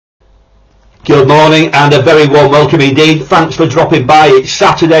Good morning and a very warm welcome indeed. Thanks for dropping by. It's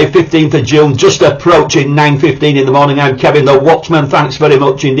Saturday 15th of June, just approaching 9:15 in the morning. I'm Kevin the Watchman. Thanks very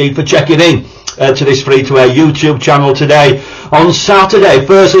much indeed for checking in to this free-to-air YouTube channel today. On Saturday,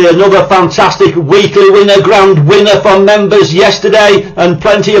 firstly, another fantastic weekly winner, grand winner for members yesterday, and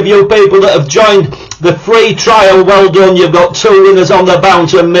plenty of you people that have joined the free trial. Well done. You've got 2 winners on the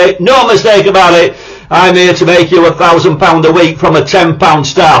bounce, and make no mistake about it, I'm here to make you £1,000 a week from a £10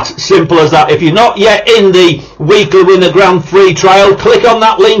 start. Simple as that. If you're not yet in the weekly winner grand free trial, click on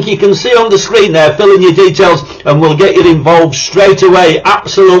that link you can see on the screen there, fill in your details, and we'll get you involved straight away.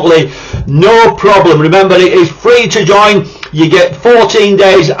 Absolutely no problem. Remember, it is free to join. You get 14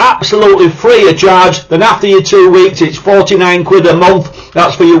 days absolutely free of charge. Then after your 2 weeks, it's 49 quid a month.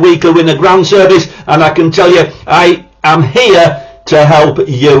 That's for your weekly winner grand service. And I can tell you, I am here to help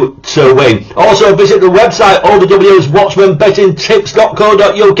you to win. Also visit the website, all the W's,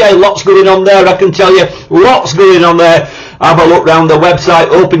 watchmanbettingtips.co.uk. Lots going on there, I can tell you, lots going on there. Have a look round the website,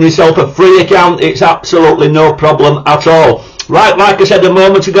 open yourself a free account. It's absolutely no problem at all. Right, like I said a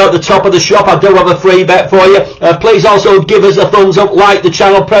moment ago at the top of the shop, I do have a free bet for you. Please also give us a thumbs up, like the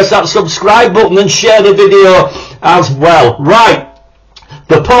channel, press that subscribe button and share the video as well. Right,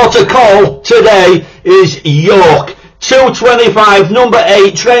 the porter call today is York. 225, number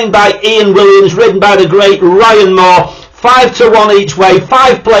 8, trained by Ian Williams, ridden by the great Ryan Moore. 5 to 1 each way,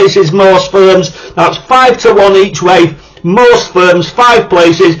 5 places, most firms. That's 5 to 1 each way, most firms, 5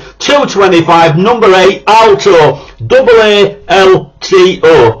 places. 225, number 8, AALTO,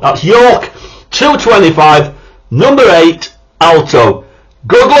 AALTO. That's York. 225, number 8, AALTO.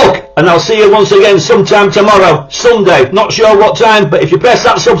 Good luck, and I'll see you once again sometime tomorrow, Sunday. Not sure what time, but if you press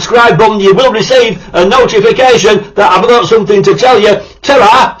that subscribe button, you will receive a notification that I've got something to tell you.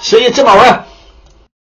 Ta-ra, see you tomorrow.